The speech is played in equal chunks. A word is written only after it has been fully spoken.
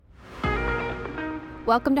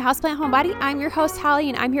Welcome to Houseplant Homebody. I'm your host, Holly,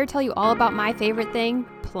 and I'm here to tell you all about my favorite thing,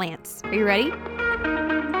 plants. Are you ready?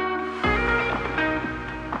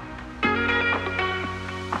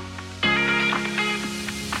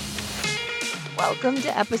 Welcome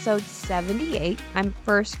to episode 78. I'm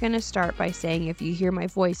first going to start by saying if you hear my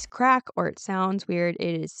voice crack or it sounds weird,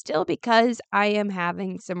 it is still because I am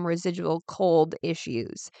having some residual cold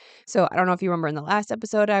issues. So I don't know if you remember in the last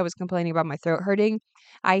episode, I was complaining about my throat hurting.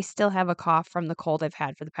 I still have a cough from the cold I've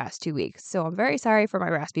had for the past 2 weeks. So I'm very sorry for my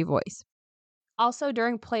raspy voice. Also,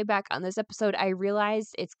 during playback on this episode, I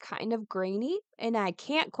realized it's kind of grainy and I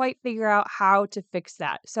can't quite figure out how to fix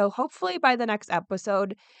that. So hopefully by the next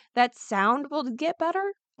episode, that sound will get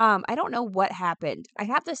better. I don't know what happened. I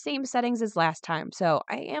have the same settings as last time, so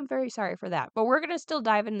I am very sorry for that. But we're going to still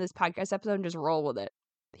dive into this podcast episode and just roll with it.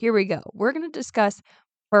 Here we go. We're going to discuss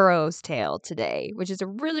Burro's tail today, which is a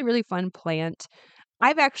really, really fun plant.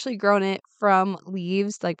 I've actually grown it from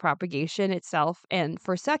leaves, like propagation itself. And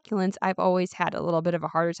for succulents, I've always had a little bit of a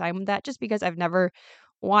harder time with that just because I've never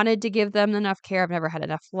wanted to give them enough care. I've never had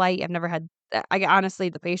enough light. I've never had, honestly,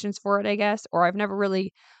 the patience for it, I guess. Or I've never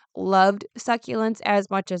really loved succulents as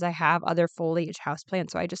much as I have other foliage houseplants.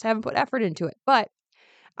 So I just haven't put effort into it. But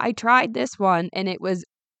I tried this one and it was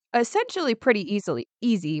essentially pretty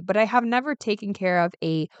easy, but I have never taken care of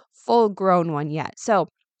a full grown one yet. So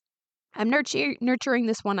I'm nurturing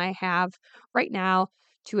this one I have right now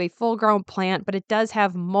to a full grown plant, but it does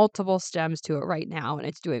have multiple stems to it right now, and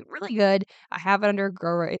it's doing really good. I have it under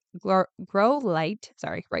grow light,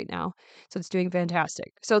 right now, so it's doing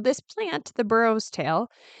fantastic. So this plant, the Burro's tail,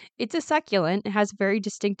 it's a succulent. It has very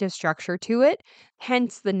distinctive structure to it,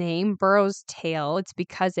 hence the name Burro's tail. It's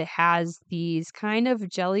because it has these kind of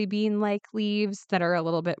jelly bean like leaves that are a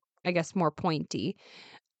little bit, I guess, more pointy,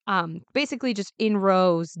 basically just in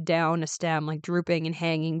rows down a stem, like drooping and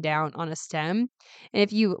hanging down on a stem. And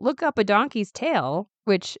if you look up a donkey's tail,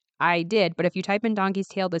 which I did, but if you type in donkey's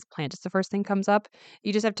tail, this plant is the first thing comes up.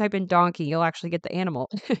 You just have to type in donkey, you'll actually get the animal.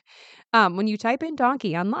 When you type in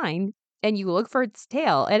donkey online and you look for its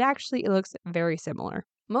tail, it looks very similar.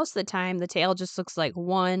 Most of the time, the tail just looks like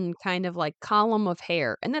one kind of like column of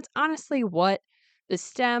hair. And that's honestly what the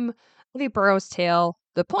stem of a burrow's tail,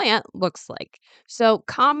 the plant, looks like. So,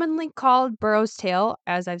 commonly called burrow's tail,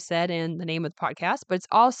 as I've said in the name of the podcast, but it's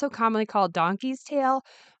also commonly called donkey's tail,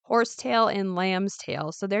 horse tail, and lamb's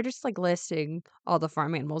tail. So, they're just like listing all the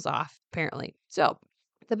farm animals off, apparently. So,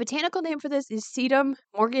 the botanical name for this is Sedum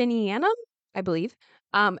morganianum, I believe.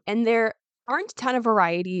 And there aren't a ton of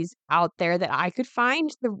varieties out there that I could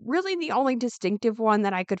find. The only distinctive one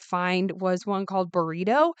that I could find was one called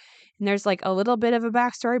Burrito. And there's like a little bit of a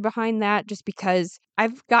backstory behind that just because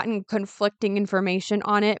I've gotten conflicting information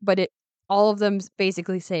on it, but all of them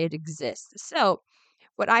basically say it exists. So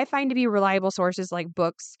what I find to be reliable sources like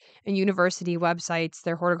books and university websites,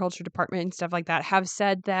 their horticulture department and stuff like that, have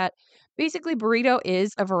said that basically burrito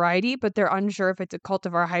is a variety, but they're unsure if it's a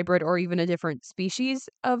cultivar hybrid or even a different species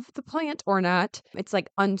of the plant or not. It's like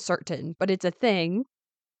uncertain, but it's a thing.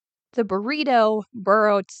 The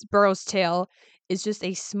burrow's tail is just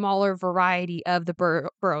a smaller variety of the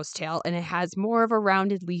burrow's tail, and it has more of a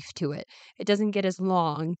rounded leaf to it. It doesn't get as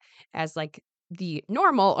long as like the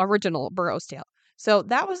normal original burrow's tail. So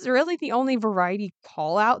that was really the only variety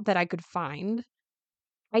call out that I could find.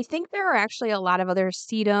 I think there are actually a lot of other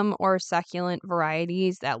sedum or succulent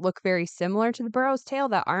varieties that look very similar to the burrow's tail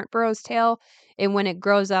that aren't burrow's tail. And when it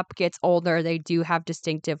grows up, gets older, they do have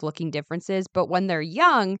distinctive looking differences. But when they're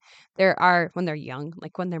young,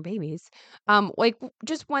 like when they're babies,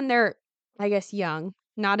 just when they're, I guess, young,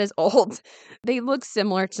 not as old, they look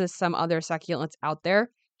similar to some other succulents out there.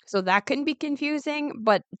 So that can be confusing.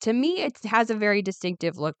 But to me, it has a very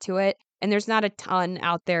distinctive look to it. And there's not a ton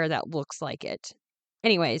out there that looks like it.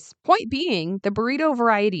 Anyways, point being, the burrito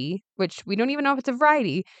variety, which we don't even know if it's a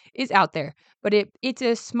variety, is out there, but it's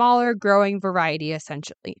a smaller growing variety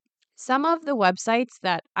essentially. Some of the websites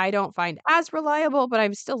that I don't find as reliable, but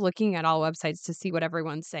I'm still looking at all websites to see what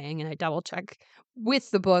everyone's saying, and I double check with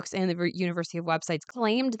the books and the University of websites,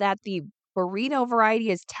 claimed that the burrito variety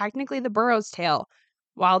is technically the burrow's tail,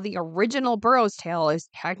 while the original burrow's tail is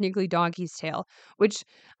technically donkey's tail, which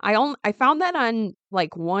I found that on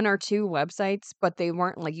like one or two websites, but they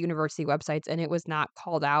weren't like university websites, and it was not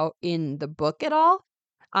called out in the book at all.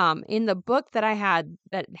 In the book that I had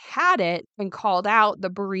that had it and called out the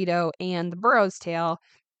burrito and the burrow's tail,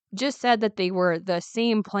 just said that they were the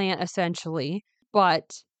same plant essentially, but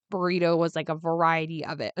burrito was like a variety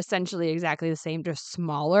of it, essentially exactly the same, just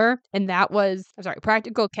smaller. And that was,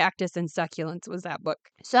 Practical Cactus and Succulents was that book.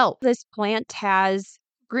 So this plant has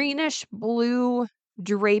greenish blue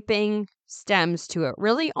draping stems to it,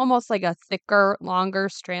 really almost like a thicker, longer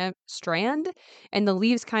strand, and the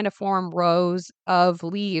leaves kind of form rows of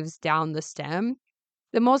leaves down the stem.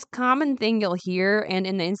 The most common thing you'll hear, and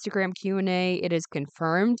in the Instagram Q&A it is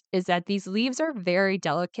confirmed, is that these leaves are very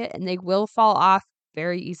delicate and they will fall off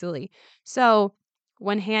very easily. So,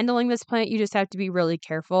 when handling this plant, you just have to be really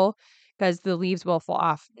careful because the leaves will fall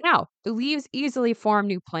off. Now, the leaves easily form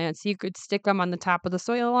new plants. You could stick them on the top of the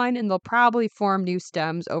soil line and they'll probably form new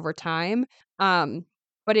stems over time. Um,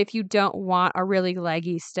 but if you don't want a really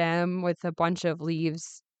leggy stem with a bunch of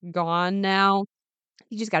leaves gone now,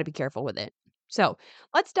 you just got to be careful with it. So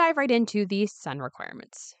let's dive right into the sun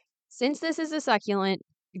requirements. Since this is a succulent,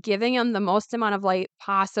 giving them the most amount of light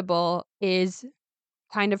possible is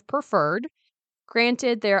kind of preferred.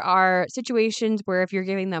 Granted, there are situations where if you're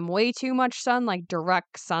giving them way too much sun, like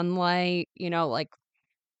direct sunlight, like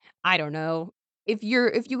I don't know. If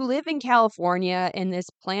you live in California and this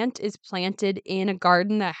plant is planted in a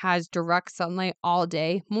garden that has direct sunlight all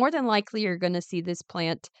day, more than likely you're going to see this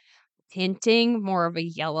plant tinting more of a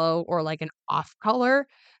yellow or like an off color.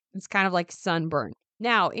 It's kind of like sunburn.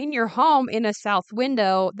 Now, in your home in a south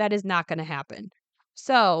window, that is not going to happen.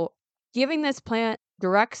 So, giving this plant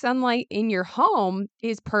direct sunlight in your home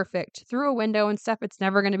is perfect. Through a window and stuff, it's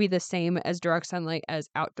never going to be the same as direct sunlight as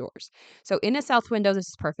outdoors. So, in a south window, this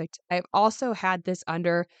is perfect. I've also had this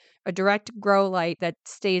under a direct grow light that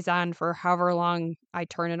stays on for however long I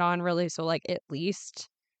turn it on, really. So, like at least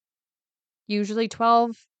usually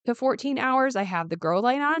 12 to 14 hours, I have the grow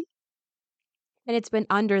light on, and it's been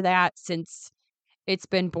under that since it's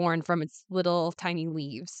been born from its little tiny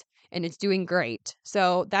leaves, and it's doing great.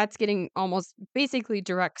 So that's getting almost basically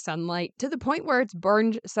direct sunlight to the point where it's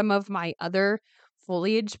burned some of my other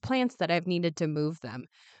foliage plants that I've needed to move them.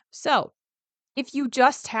 So if you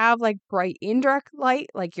just have like bright indirect light,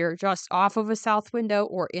 like you're just off of a south window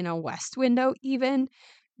or in a west window, even,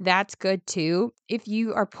 that's good too. If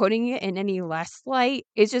you are putting it in any less light,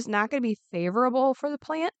 it's just not going to be favorable for the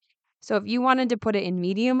plant. So if you wanted to put it in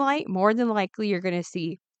medium light, more than likely you're going to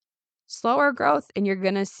see slower growth and you're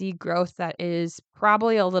going to see growth that is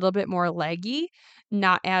probably a little bit more leggy,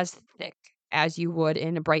 not as thick as you would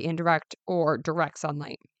in a bright indirect or direct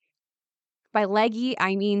sunlight. By leggy,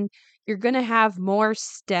 I mean you're going to have more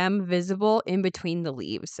stem visible in between the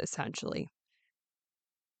leaves, essentially.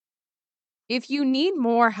 If you need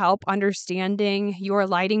more help understanding your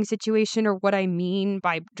lighting situation or what I mean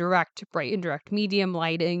by direct, bright, and direct medium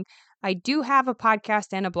lighting, I do have a podcast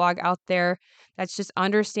and a blog out there that's just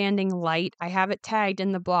understanding light. I have it tagged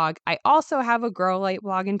in the blog. I also have a grow light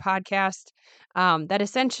blog and podcast that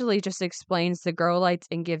essentially just explains the grow lights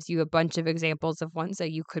and gives you a bunch of examples of ones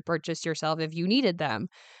that you could purchase yourself if you needed them.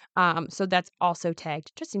 So that's also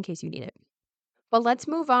tagged just in case you need it. But let's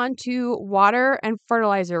move on to water and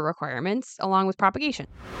fertilizer requirements along with propagation.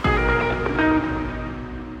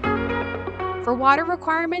 For water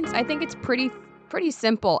requirements, I think it's pretty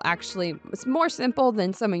simple actually. It's more simple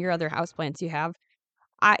than some of your other houseplants you have.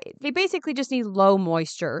 They basically just need low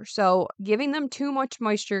moisture. So giving them too much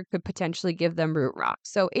moisture could potentially give them root rot.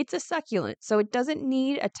 So it's a succulent, so it doesn't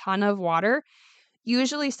need a ton of water.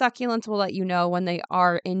 Usually, succulents will let you know when they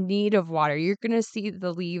are in need of water. You're going to see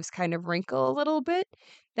the leaves kind of wrinkle a little bit.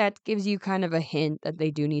 That gives you kind of a hint that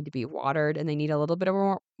they do need to be watered and they need a little bit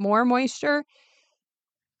of more moisture.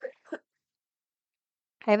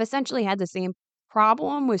 I have essentially had the same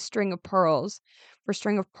problem with string of pearls. For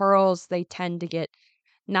string of pearls, they tend to get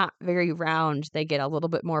not very round. They get a little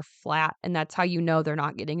bit more flat, and that's how you know they're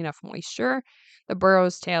not getting enough moisture. The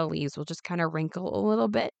burro's tail leaves will just kind of wrinkle a little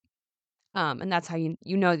bit. And that's how you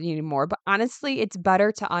know you need more. But honestly, it's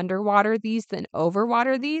better to underwater these than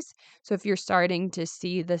overwater these. So if you're starting to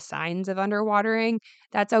see the signs of underwatering,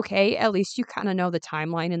 that's okay. At least you kind of know the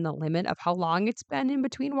timeline and the limit of how long it's been in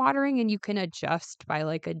between watering, and you can adjust by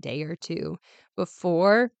like a day or two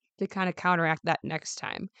before to kind of counteract that next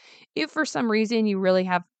time. If for some reason you really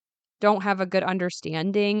don't have a good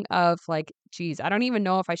understanding of like, geez, I don't even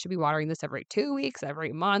know if I should be watering this every 2 weeks,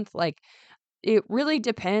 every month. Like it really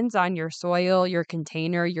depends on your soil, your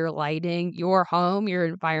container, your lighting, your home, your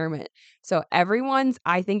environment. So everyone's,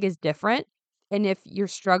 I think, is different. And if you're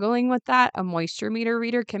struggling with that, a moisture meter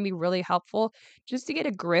reader can be really helpful just to get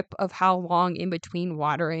a grip of how long in between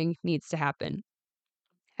watering needs to happen.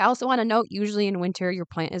 I also want to note usually in winter, your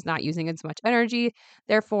plant is not using as much energy,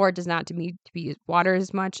 therefore, it does not need to be watered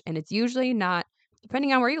as much. And it's usually not,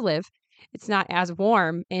 depending on where you live, it's not as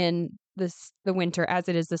warm in the winter as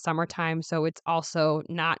it is the summertime. So it's also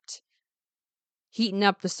not heating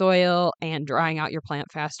up the soil and drying out your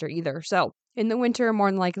plant faster either. So in the winter,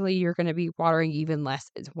 more than likely, you're going to be watering even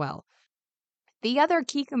less as well. The other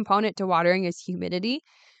key component to watering is humidity,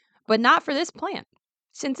 but not for this plant.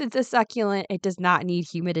 Since it's a succulent, it does not need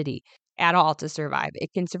humidity at all to survive.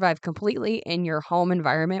 It can survive completely in your home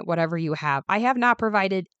environment, whatever you have. I have not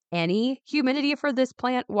provided any humidity for this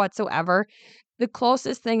plant whatsoever. The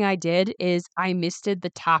closest thing I did is I misted the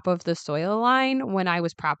top of the soil line when I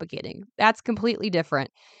was propagating. That's completely different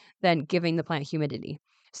than giving the plant humidity.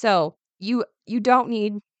 So you don't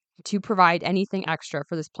need to provide anything extra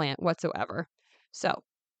for this plant whatsoever. So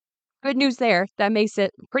good news there. That makes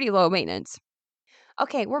it pretty low maintenance.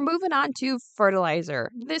 Okay, we're moving on to fertilizer.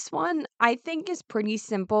 This one I think is pretty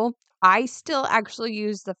simple. I still actually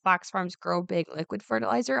use the Fox Farms Grow Big liquid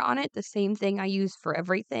fertilizer on it, the same thing I use for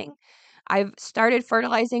everything. I've started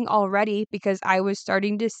fertilizing already because I was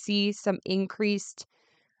starting to see some increased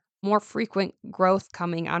more frequent growth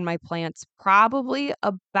coming on my plants probably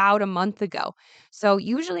about a month ago. So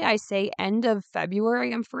usually I say end of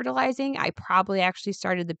February I'm fertilizing. I probably actually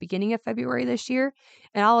started the beginning of February this year,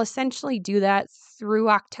 and I'll essentially do that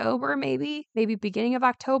through October maybe beginning of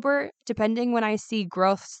October depending when I see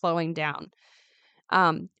growth slowing down.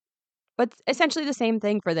 Um but essentially the same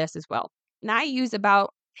thing for this as well. And I use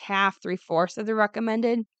about half, three-fourths of the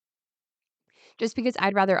recommended just because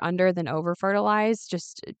I'd rather under than over fertilize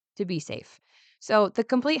just to be safe. So the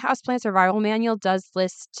Complete Houseplant Survival Manual does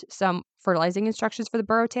list some fertilizing instructions for the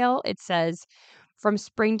burrowtail. It says from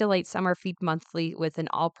spring to late summer, feed monthly with an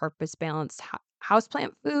all-purpose balanced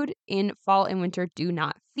houseplant food. In fall and winter, do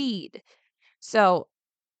not feed. So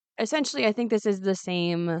essentially, I think this is the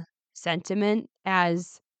same sentiment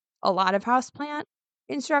as a lot of houseplant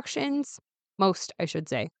instructions. Most, I should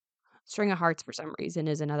say. String of Hearts, for some reason,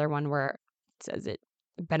 is another one where it says it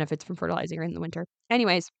benefits from fertilizing in the winter.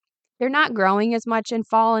 Anyways, they're not growing as much in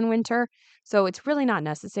fall and winter, so it's really not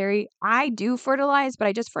necessary. I do fertilize, but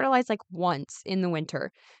I just fertilize like once in the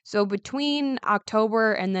winter. So between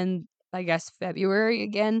October and then I guess February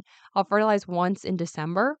again, I'll fertilize once in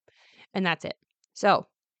December, and that's it. So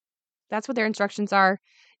that's what their instructions are.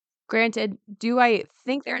 Granted, do I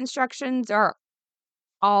think their instructions are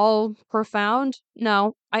all profound?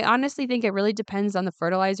 No. I honestly think it really depends on the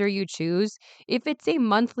fertilizer you choose. If it's a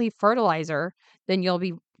monthly fertilizer, then you'll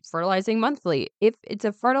be fertilizing monthly. If it's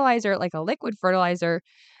a fertilizer like a liquid fertilizer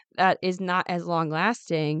that is not as long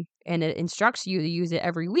lasting and it instructs you to use it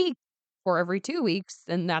every week or every 2 weeks,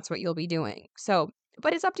 then that's what you'll be doing. So,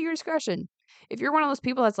 but it's up to your discretion. If you're one of those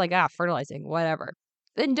people that's like, fertilizing, whatever,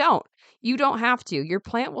 then don't. You don't have to. Your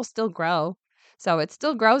plant will still grow. So it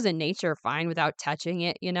still grows in nature fine without touching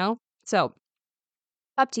it? So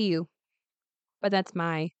up to you. But that's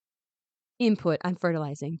my input on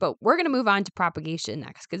fertilizing. But we're going to move on to propagation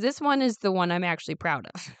next because this one is the one I'm actually proud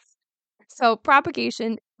of. So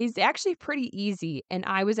propagation is actually pretty easy, and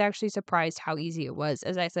I was actually surprised how easy it was.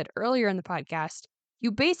 As I said earlier in the podcast,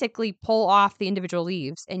 you basically pull off the individual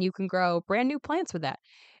leaves and you can grow brand new plants with that.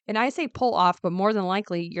 And I say pull off, but more than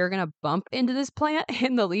likely you're going to bump into this plant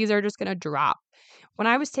and the leaves are just going to drop. When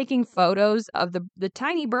I was taking photos of the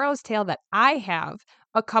tiny burrow's tail that I have,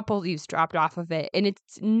 a couple leaves dropped off of it, and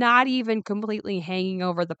it's not even completely hanging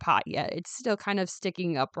over the pot yet. It's still kind of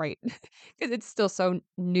sticking upright because it's still so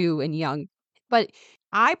new and young. But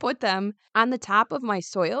I put them on the top of my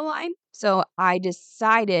soil line. So I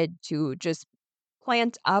decided to just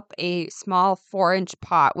plant up a small 4-inch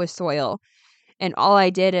pot with soil. And all I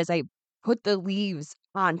did is I put the leaves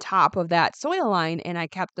on top of that soil line and I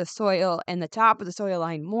kept the soil and the top of the soil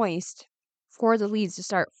line moist for the leaves to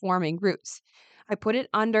start forming roots. I put it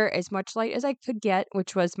under as much light as I could get,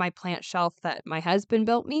 which was my plant shelf that my husband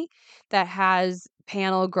built me that has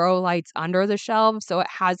panel grow lights under the shelf. So it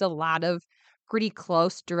has a lot of pretty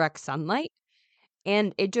close direct sunlight.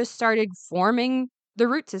 And it just started forming the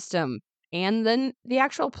root system and then the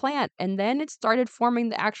actual plant. And then it started forming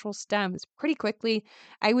the actual stems pretty quickly.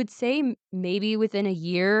 I would say maybe within a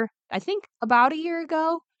year, I think about a year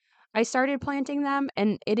ago, I started planting them.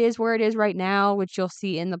 And it is where it is right now, which you'll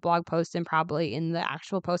see in the blog post and probably in the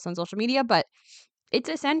actual post on social media. But it's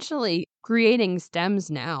essentially creating stems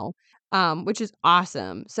now, which is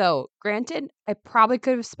awesome. So, granted, I probably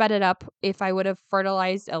could have sped it up if I would have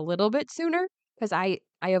fertilized a little bit sooner because I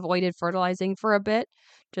avoided fertilizing for a bit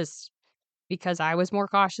just because I was more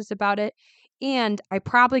cautious about it. And I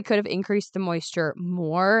probably could have increased the moisture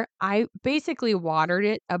more. I basically watered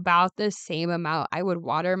it about the same amount I would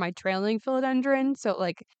water my trailing philodendron. So,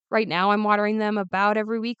 like right now, I'm watering them about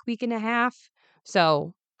every week, week and a half.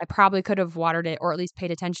 So, I probably could have watered it or at least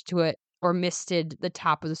paid attention to it or misted the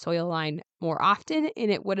top of the soil line more often,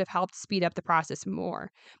 and it would have helped speed up the process more.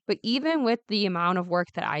 But even with the amount of work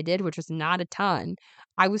that I did, which was not a ton,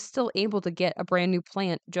 I was still able to get a brand new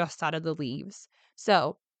plant just out of the leaves.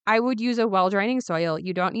 So I would use a well draining soil.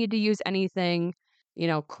 You don't need to use anything,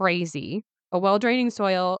 crazy. A well draining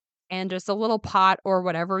soil and just a little pot or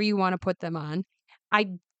whatever you want to put them on.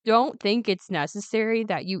 I don't think it's necessary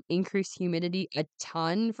that you increase humidity a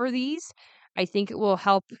ton for these. I think it will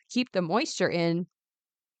help keep the moisture in,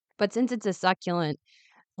 but since it's a succulent,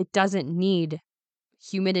 it doesn't need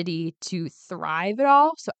humidity to thrive at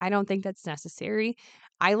all, so I don't think that's necessary.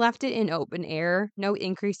 I left it in open air, no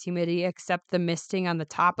increased humidity except the misting on the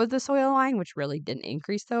top of the soil line, which really didn't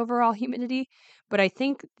increase the overall humidity. But I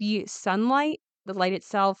think the sunlight, the light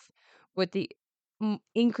itself, with the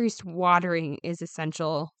increased watering is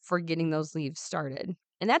essential for getting those leaves started.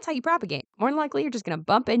 And that's how you propagate. More than likely, you're just going to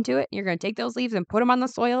bump into it. You're going to take those leaves and put them on the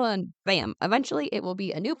soil, and bam, eventually it will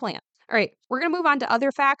be a new plant. All right, we're going to move on to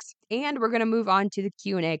other facts, and we're going to move on to the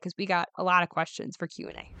Q&A because we got a lot of questions for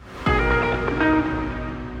Q&A.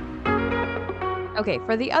 Okay,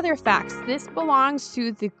 for the other facts, this belongs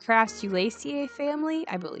to the Crassulaceae family,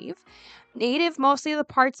 I believe. Native mostly the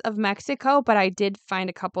parts of Mexico, but I did find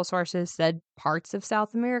a couple sources said parts of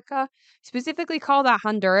South America, specifically called out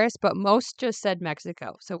Honduras, but most just said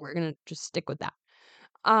Mexico. So we're going to just stick with that.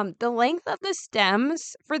 The length of the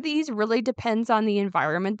stems for these really depends on the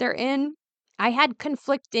environment they're in. I had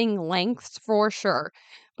conflicting lengths for sure,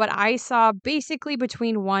 but I saw basically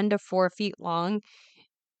between 1 to 4 feet long.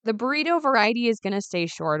 The burrito variety is going to stay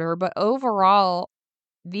shorter, but overall,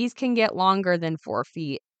 these can get longer than 4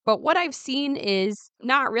 feet. But what I've seen is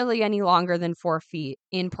not really any longer than 4 feet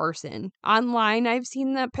in person. Online, I've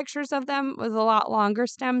seen the pictures of them with a lot longer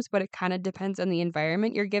stems, but it kind of depends on the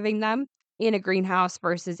environment you're giving them in a greenhouse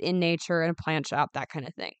versus in nature in a plant shop, that kind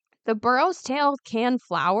of thing. The burro's tail can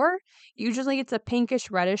flower. Usually it's a pinkish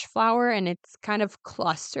reddish flower and it's kind of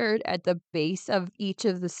clustered at the base of each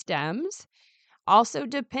of the stems. Also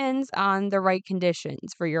depends on the right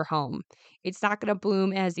conditions for your home. It's not going to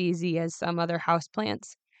bloom as easy as some other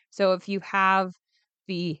houseplants. So if you have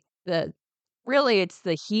the really it's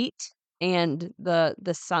the heat and the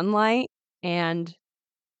sunlight and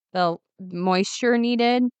the moisture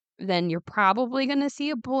needed, then you're probably going to see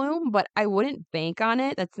a bloom, but I wouldn't bank on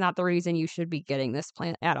it. That's not the reason you should be getting this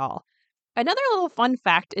plant at all. Another little fun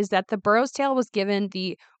fact is that the burro's tail was given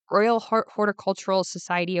the Royal Horticultural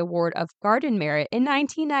Society Award of Garden Merit in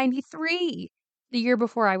 1993, the year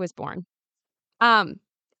before I was born. Um,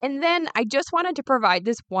 and then I just wanted to provide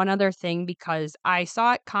this one other thing because I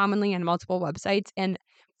saw it commonly on multiple websites, and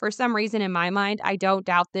for some reason in my mind, I don't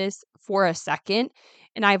doubt this for a second,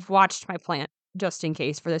 and I've watched my plant just in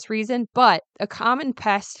case for this reason, but a common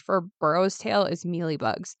pest for burro's tail is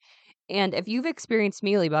mealybugs. And if you've experienced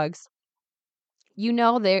mealybugs,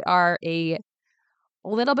 they are a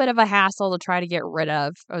little bit of a hassle to try to get rid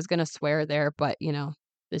of. I was gonna swear there, but,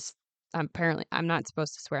 this apparently I'm not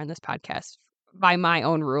supposed to swear on this podcast by my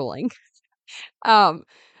own ruling. Um,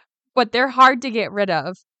 but they're hard to get rid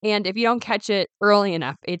of, and if you don't catch it early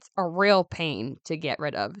enough, it's a real pain to get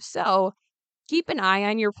rid of. So, keep an eye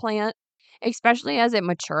on your plant, especially as it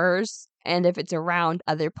matures and if it's around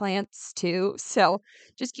other plants too. So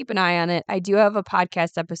just keep an eye on it. I do have a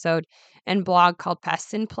podcast episode and blog called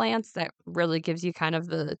Pests and Plants that really gives you kind of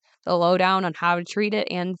the lowdown on how to treat it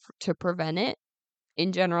and to prevent it.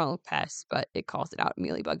 In general, pests, but it calls it out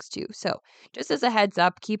mealybugs too. So, just as a heads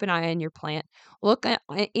up, keep an eye on your plant. Look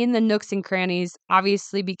in the nooks and crannies.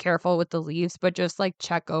 Obviously, be careful with the leaves, but just like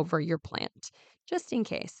check over your plant just in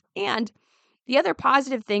case. And the other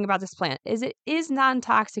positive thing about this plant is it is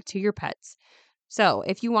non-toxic to your pets. So,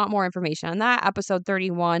 if you want more information on that, episode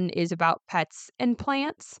 31 is about pets and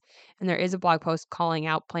plants, and there is a blog post calling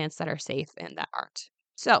out plants that are safe and that aren't.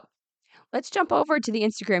 So, let's jump over to the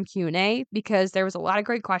Instagram Q&A because there was a lot of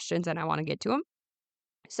great questions and I want to get to them.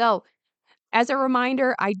 So, as a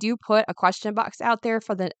reminder, I do put a question box out there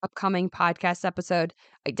for the upcoming podcast episode.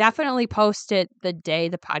 I definitely post it the day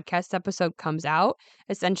the podcast episode comes out,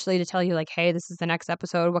 essentially to tell you, like, hey, this is the next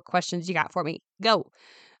episode. What questions you got for me? Go.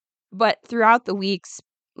 But throughout the weeks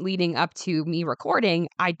leading up to me recording,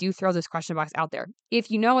 I do throw this question box out there. If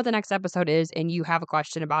you know what the next episode is and you have a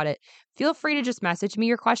question about it, feel free to just message me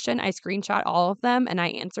your question. I screenshot all of them and I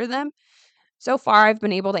answer them. So far, I've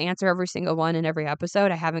been able to answer every single one in every episode.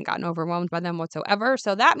 I haven't gotten overwhelmed by them whatsoever.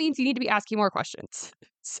 So that means you need to be asking more questions.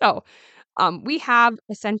 So we have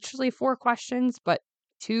essentially 4 questions, but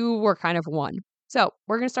 2 were kind of one. So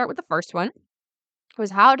we're going to start with the first one. It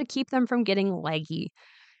was how to keep them from getting leggy.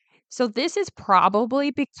 So this is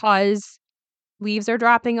probably because leaves are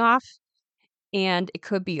dropping off. and it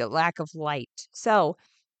could be a lack of light. So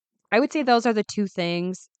I would say those are the two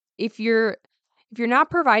things. If you're not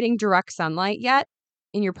providing direct sunlight yet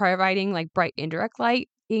and you're providing like bright indirect light,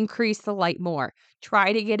 increase the light more.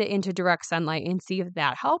 Try to get it into direct sunlight and see if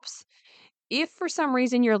that helps. If for some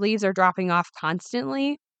reason your leaves are dropping off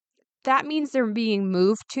constantly, that means they're being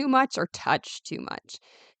moved too much or touched too much.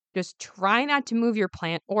 Just try not to move your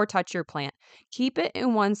plant or touch your plant. Keep it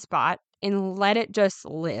in one spot and let it just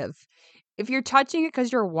live. If you're touching it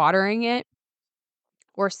because you're watering it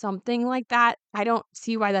or something like that, I don't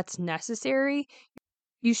see why that's necessary.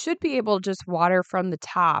 You should be able to just water from the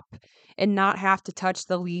top and not have to touch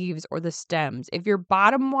the leaves or the stems. If you're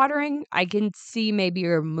bottom watering, I can see maybe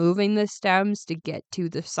you're moving the stems to get to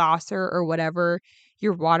the saucer or whatever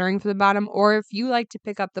you're watering from the bottom. Or if you like to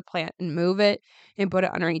pick up the plant and move it and put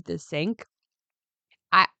it underneath the sink,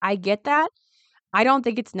 I get that. I don't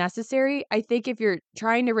think it's necessary. I think if you're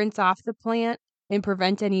trying to rinse off the plant and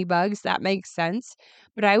prevent any bugs, that makes sense.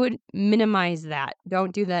 But I would minimize that.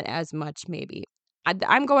 Don't do that as much, maybe.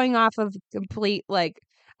 I'm going off of complete, like,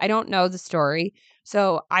 I don't know the story.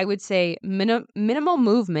 So I would say minimal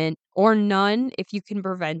movement or none if you can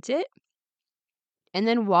prevent it. And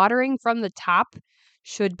then watering from the top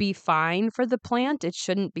should be fine for the plant. It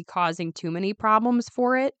shouldn't be causing too many problems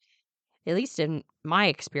for it, at least in my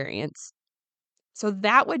experience. So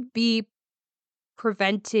that would be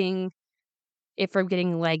preventing it from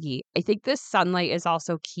getting leggy. I think the sunlight is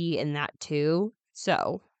also key in that too.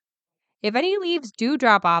 So if any leaves do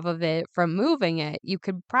drop off of it from moving it, you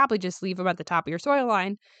could probably just leave them at the top of your soil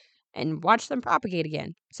line and watch them propagate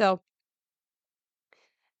again. So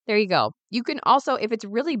there you go. You can also, if it's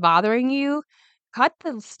really bothering you, cut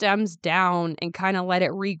the stems down and kind of let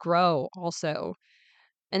it regrow also.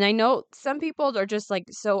 And I know some people are just like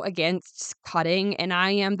so against cutting, and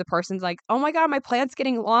I am the person's like, oh my God, my plant's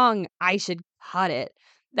getting long. I should cut it.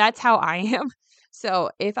 That's how I am. So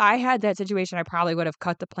if I had that situation, I probably would have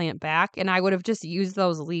cut the plant back and I would have just used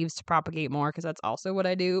those leaves to propagate more because that's also what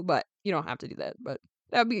I do. But you don't have to do that. But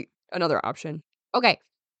that'd be another option. Okay.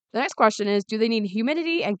 The next question is, do they need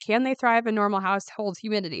humidity and can they thrive in normal household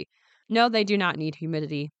humidity? No, they do not need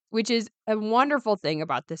humidity, which is a wonderful thing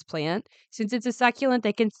about this plant. Since it's a succulent,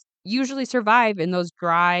 they can usually survive in those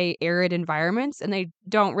dry, arid environments, and they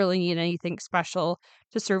don't really need anything special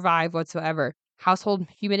to survive whatsoever. Household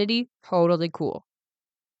humidity, totally cool.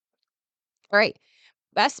 All right,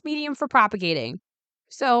 best medium for propagating.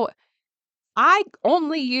 So I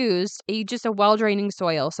only used just a well-draining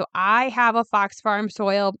soil. So I have a Fox Farm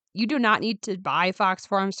soil. You do not need to buy Fox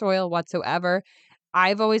Farm soil whatsoever.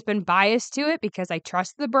 I've always been biased to it because I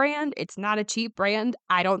trust the brand. It's not a cheap brand.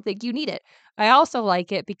 I don't think you need it. I also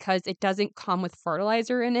like it because it doesn't come with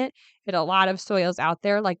fertilizer in it. And a lot of soils out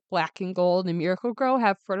there, like Black and Gold and Miracle Grow,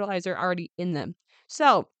 have fertilizer already in them.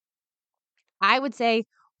 So I would say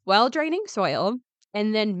well draining soil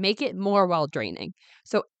and then make it more well draining.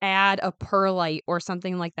 So add a perlite or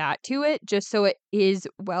something like that to it just so it is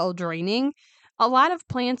well draining. A lot of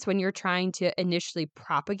plants, when you're trying to initially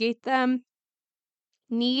propagate them,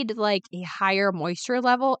 need like a higher moisture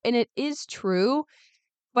level. And it is true.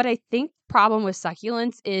 But I think the problem with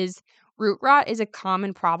succulents is root rot is a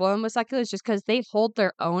common problem with succulents just because they hold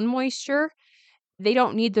their own moisture. They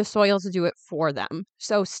don't need the soil to do it for them.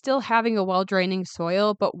 So still having a well-draining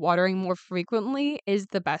soil, but watering more frequently is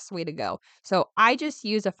the best way to go. So I just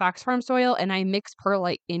use a Fox Farm soil and I mix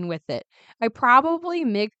perlite in with it. I probably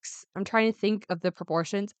mix, I'm trying to think of the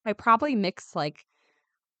proportions. I probably mix like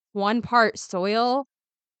 1 part soil.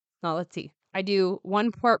 No, let's see. I do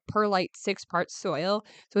 1 part perlite, 6 parts soil.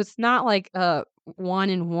 So it's not like a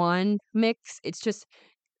 1-in-1 mix. It's just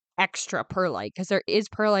extra perlite because there is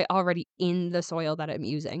perlite already in the soil that I'm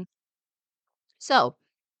using. So,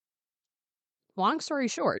 long story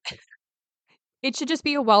short, it should just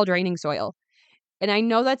be a well draining soil. And I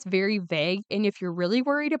know that's very vague. And if you're really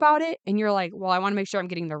worried about it and you're like, well, I want to make sure I'm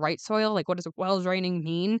getting the right soil, like what does well draining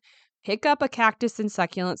mean? Pick up a cactus and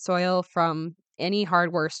succulent soil from any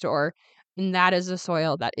hardware store. And that is a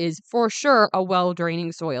soil that is for sure a well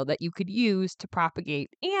draining soil that you could use to propagate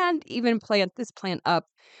and even plant this plant up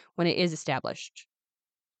when it is established.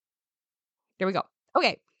 There we go.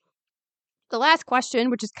 Okay. The last question,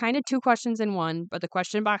 which is kind of 2 questions in one, but the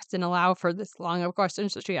question box didn't allow for this long of a question,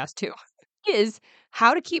 so she asked 2, is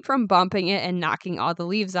how to keep from bumping it and knocking all the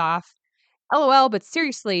leaves off. LOL, but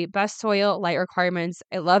seriously, best soil, light requirements.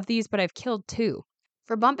 I love these, but I've killed 2.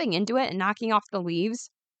 For bumping into it and knocking off the leaves,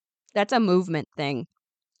 that's a movement thing.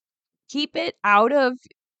 Keep it out of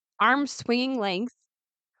arm swinging length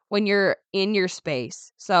when you're in your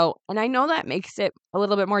space. So, and I know that makes it a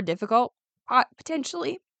little bit more difficult,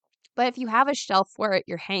 potentially. But if you have a shelf where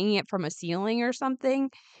you're hanging it from a ceiling or something,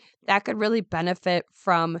 that could really benefit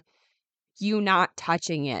from you not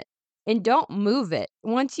touching it. And don't move it.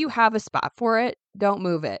 Once you have a spot for it, don't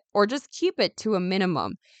move it or just keep it to a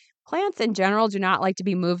minimum. Plants in general do not like to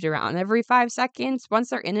be moved around every 5 seconds. Once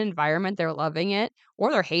they're in an environment, they're loving it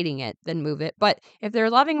or they're hating it, then move it. But if they're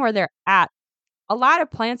loving where they're at, a lot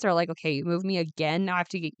of plants are like, okay, you move me again. Now I have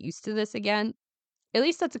to get used to this again. At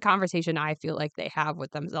least that's a conversation I feel like they have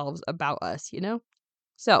with themselves about us, you know?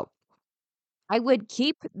 So I would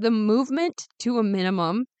keep the movement to a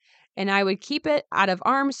minimum and I would keep it out of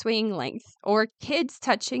arm swing length or kids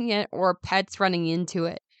touching it or pets running into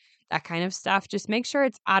it. That kind of stuff. Just make sure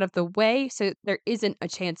it's out of the way so there isn't a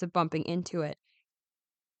chance of bumping into it.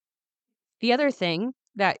 The other thing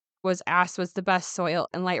that was asked was the best soil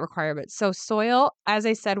and light requirements. So soil, as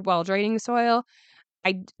I said, well draining soil,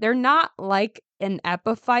 they're not like an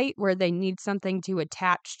epiphyte where they need something to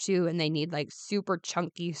attach to and they need like super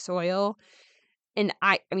chunky soil. And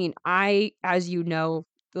I mean, as you know,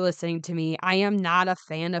 listening to me, I am not a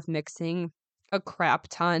fan of mixing a crap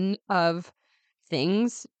ton of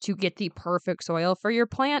things to get the perfect soil for your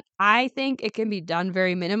plant. I think it can be done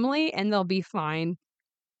very minimally and they'll be fine.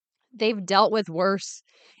 They've dealt with worse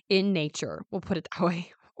in nature, we'll put it that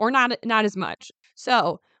way, or not as much.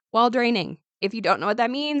 So, well draining. If you don't know what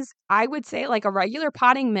that means, I would say like a regular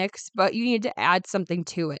potting mix, but you need to add something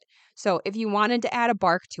to it. So, if you wanted to add a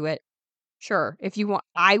bark to it, sure. If you want,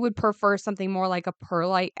 I would prefer something more like a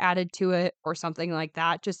perlite added to it or something like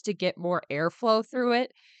that just to get more airflow through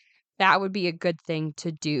it. That would be a good thing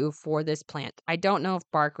to do for this plant. I don't know if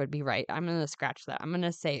bark would be right. I'm going to scratch that. I'm going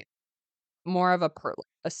to say more of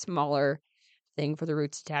a smaller thing for the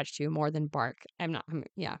roots attached to more than bark.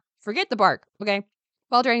 Yeah. Forget the bark. Okay.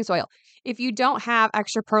 Well draining soil. If you don't have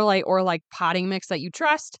extra perlite or like potting mix that you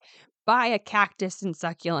trust, buy a cactus and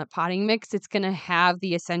succulent potting mix. It's going to have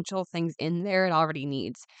the essential things in there it already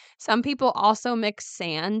needs. Some people also mix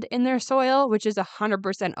sand in their soil, which is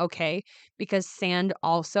 100% okay because sand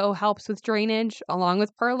also helps with drainage along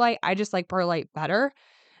with perlite. I just like perlite better.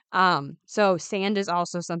 So sand is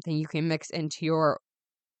also something you can mix into your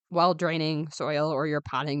well draining soil or your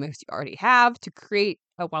potting mix you already have to create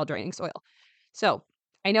a well draining soil. So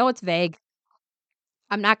I know it's vague.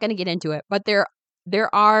 I'm not going to get into it, but there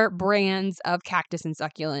are brands of cactus and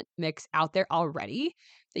succulent mix out there already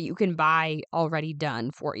that you can buy already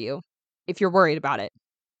done for you if you're worried about it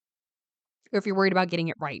or if you're worried about getting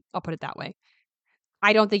it right. I'll put it that way.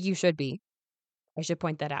 I don't think you should be. I should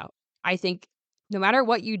point that out. I think no matter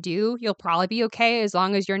what you do, you'll probably be okay as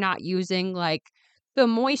long as you're not using like the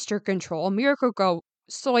moisture control Miracle-Gro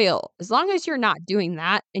soil. As long as you're not doing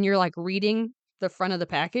that and you're like reading the front of the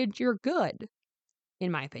package, you're good,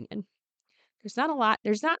 in my opinion. There's not a lot.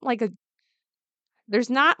 There's not like a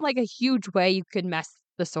huge way you could mess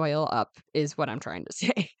the soil up, is what I'm trying to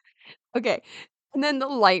say. Okay. And then the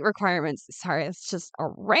light requirements. Sorry, it's just a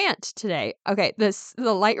rant today. Okay,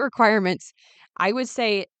 the light requirements, I would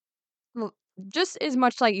say well, just as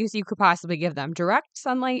much light as you could possibly give them. Direct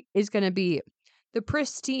sunlight is going to be the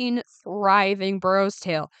pristine, thriving Burrow's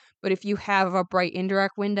tail. But if you have a bright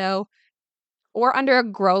indirect window or under a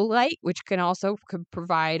grow light, which could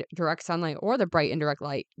provide direct sunlight or the bright indirect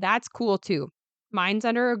light, that's cool too. Mine's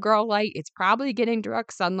under a grow light. It's probably getting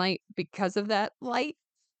direct sunlight because of that light.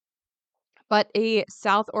 But a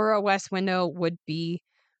south or a west window would be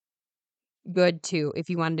good too if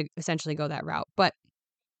you wanted to essentially go that route. But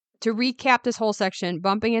to recap this whole section,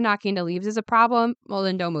 bumping and knocking into leaves is a problem. Well,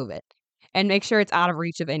 then don't move it. And make sure it's out of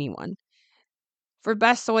reach of anyone. For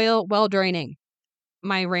best soil, well draining.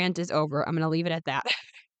 My rant is over. I'm going to leave it at that.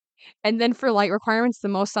 And then for light requirements, the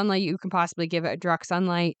most sunlight you can possibly give it, direct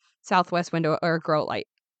sunlight, southwest window, or grow light.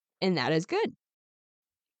 And that is good.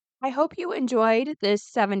 I hope you enjoyed this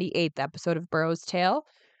 78th episode of Burrow's Tale.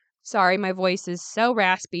 Sorry, my voice is so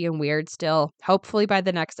raspy and weird still. Hopefully by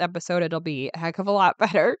the next episode, it'll be a heck of a lot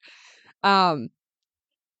better. Um,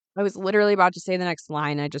 I was literally about to say the next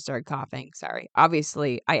line. I just started coughing. Sorry.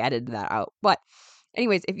 Obviously, I edited that out. But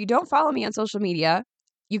anyways, if you don't follow me on social media,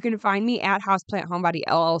 you can find me at Houseplant Homebody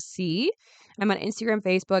LLC. I'm on Instagram,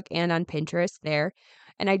 Facebook, and on Pinterest there.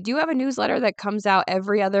 And I do have a newsletter that comes out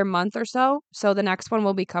every other month or so. So the next one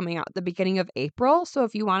will be coming out at the beginning of April. So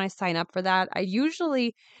if you want to sign up for that, I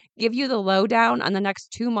usually give you the lowdown on the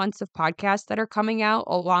next 2 months of podcasts that are coming out,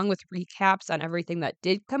 along with recaps on everything that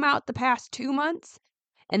did come out the past 2 months.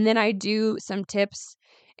 And then I do some tips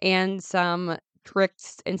and some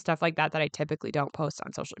tricks and stuff like that that I typically don't post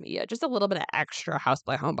on social media. Just a little bit of extra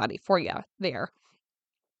Houseplant Homebody for you there.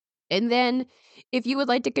 And then if you would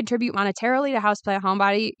like to contribute monetarily to Houseplant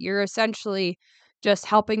Homebody, you're essentially just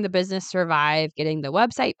helping the business survive, getting the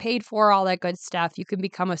website paid for, all that good stuff. You can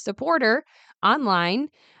become a supporter online.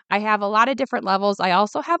 I have a lot of different levels. I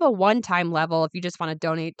also have a one-time level if you just want to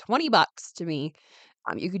donate $20 to me.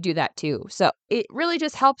 You could do that too. So it really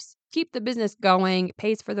just helps keep the business going,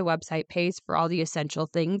 pays for the website, pays for all the essential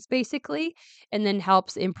things basically, and then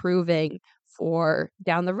helps improving for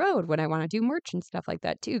down the road when I want to do merch and stuff like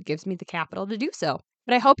that too. Gives me the capital to do so.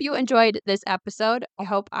 But I hope you enjoyed this episode. I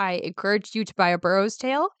hope I encouraged you to buy a Burrow's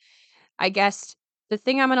Tail. I guess the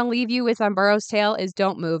thing I'm going to leave you with on Burrow's Tail is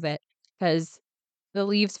don't move it because the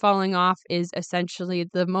leaves falling off is essentially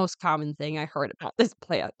the most common thing I heard about this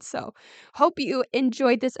plant. So, hope you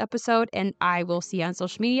enjoyed this episode, and I will see you on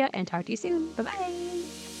social media and talk to you soon. Bye bye.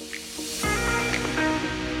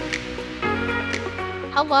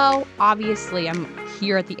 Hello. Obviously, I'm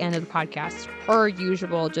here at the end of the podcast, per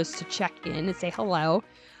usual, just to check in and say hello.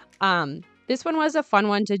 This one was a fun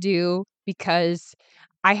one to do because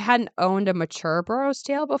I hadn't owned a mature Burrow's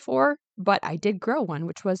tail before, but I did grow one,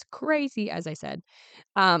 which was crazy, as I said.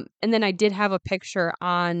 And then I did have a picture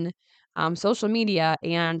on social media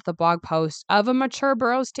and the blog post of a mature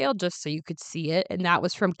Burrow's tail just so you could see it. And that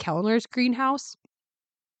was from Kellner's greenhouse.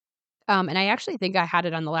 And I actually think I had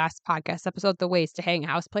it on the last podcast episode, the ways to hang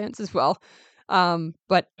houseplants as well.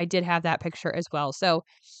 But I did have that picture as well. So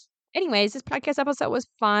anyways, this podcast episode was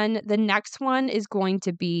fun. The next one is going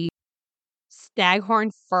to be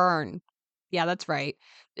Staghorn Fern. Yeah, that's right.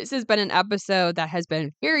 This has been an episode that has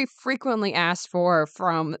been very frequently asked for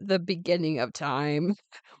from the beginning of time.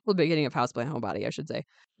 Well, the beginning of Houseplant Homebody, I should say.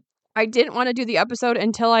 I didn't want to do the episode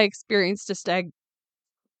until I experienced a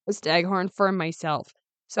staghorn fern myself.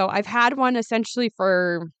 So I've had one essentially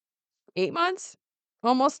for 8 months,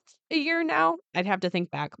 almost a year now. I'd have to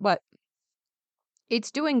think back, but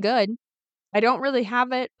it's doing good. I don't really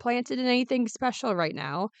have it planted in anything special right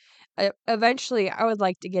now. Eventually, I would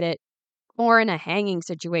like to get it more in a hanging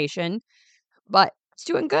situation, but it's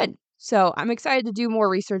doing good. So I'm excited to do more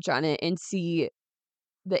research on it and see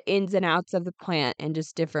the ins and outs of the plant and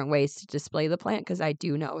just different ways to display the plant because I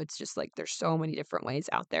do know it's just like there's so many different ways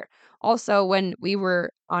out there. Also, when we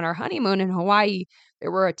were on our honeymoon in Hawaii,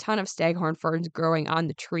 there were a ton of staghorn ferns growing on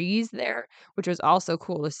the trees there, which was also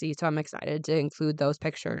cool to see. So I'm excited to include those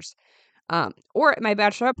pictures. Or at my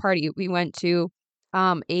bachelorette party, we went to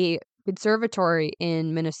a conservatory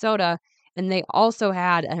in Minnesota, and they also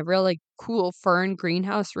had a really cool fern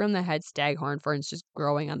greenhouse room that had staghorn ferns just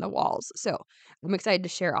growing on the walls. So I'm excited to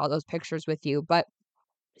share all those pictures with you. But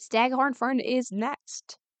staghorn fern is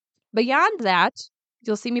next. Beyond that,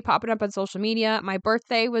 you'll see me popping up on social media. My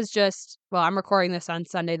birthday was I'm recording this on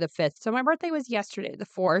Sunday the 5th. So my birthday was yesterday, the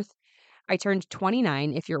 4th. I turned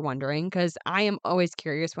 29, if you're wondering, because I am always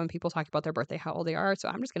curious when people talk about their birthday, how old they are. So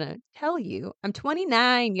I'm just going to tell you, I'm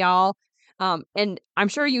 29, y'all. And I'm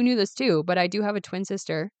sure you knew this too, but I do have a twin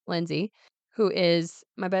sister, Lindsay, who is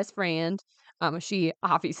my best friend. She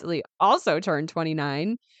obviously also turned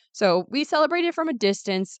 29. So we celebrated from a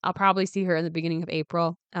distance. I'll probably see her in the beginning of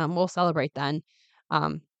April. We'll celebrate then.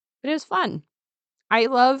 But it was fun. I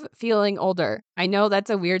love feeling older. I know that's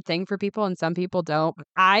a weird thing for people and some people don't, but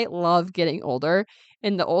I love getting older.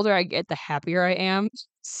 And the older I get, the happier I am.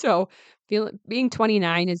 So being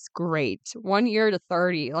 29 is great. 1 year to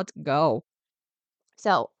 30. Let's go.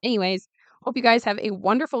 So, anyways, hope you guys have a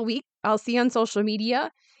wonderful week. I'll see you on social media.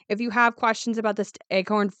 If you have questions about this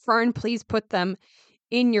acorn fern, please put them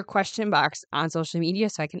in your question box on social media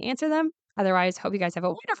so I can answer them. Otherwise, hope you guys have a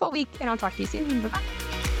wonderful week and I'll talk to you soon. Bye-bye.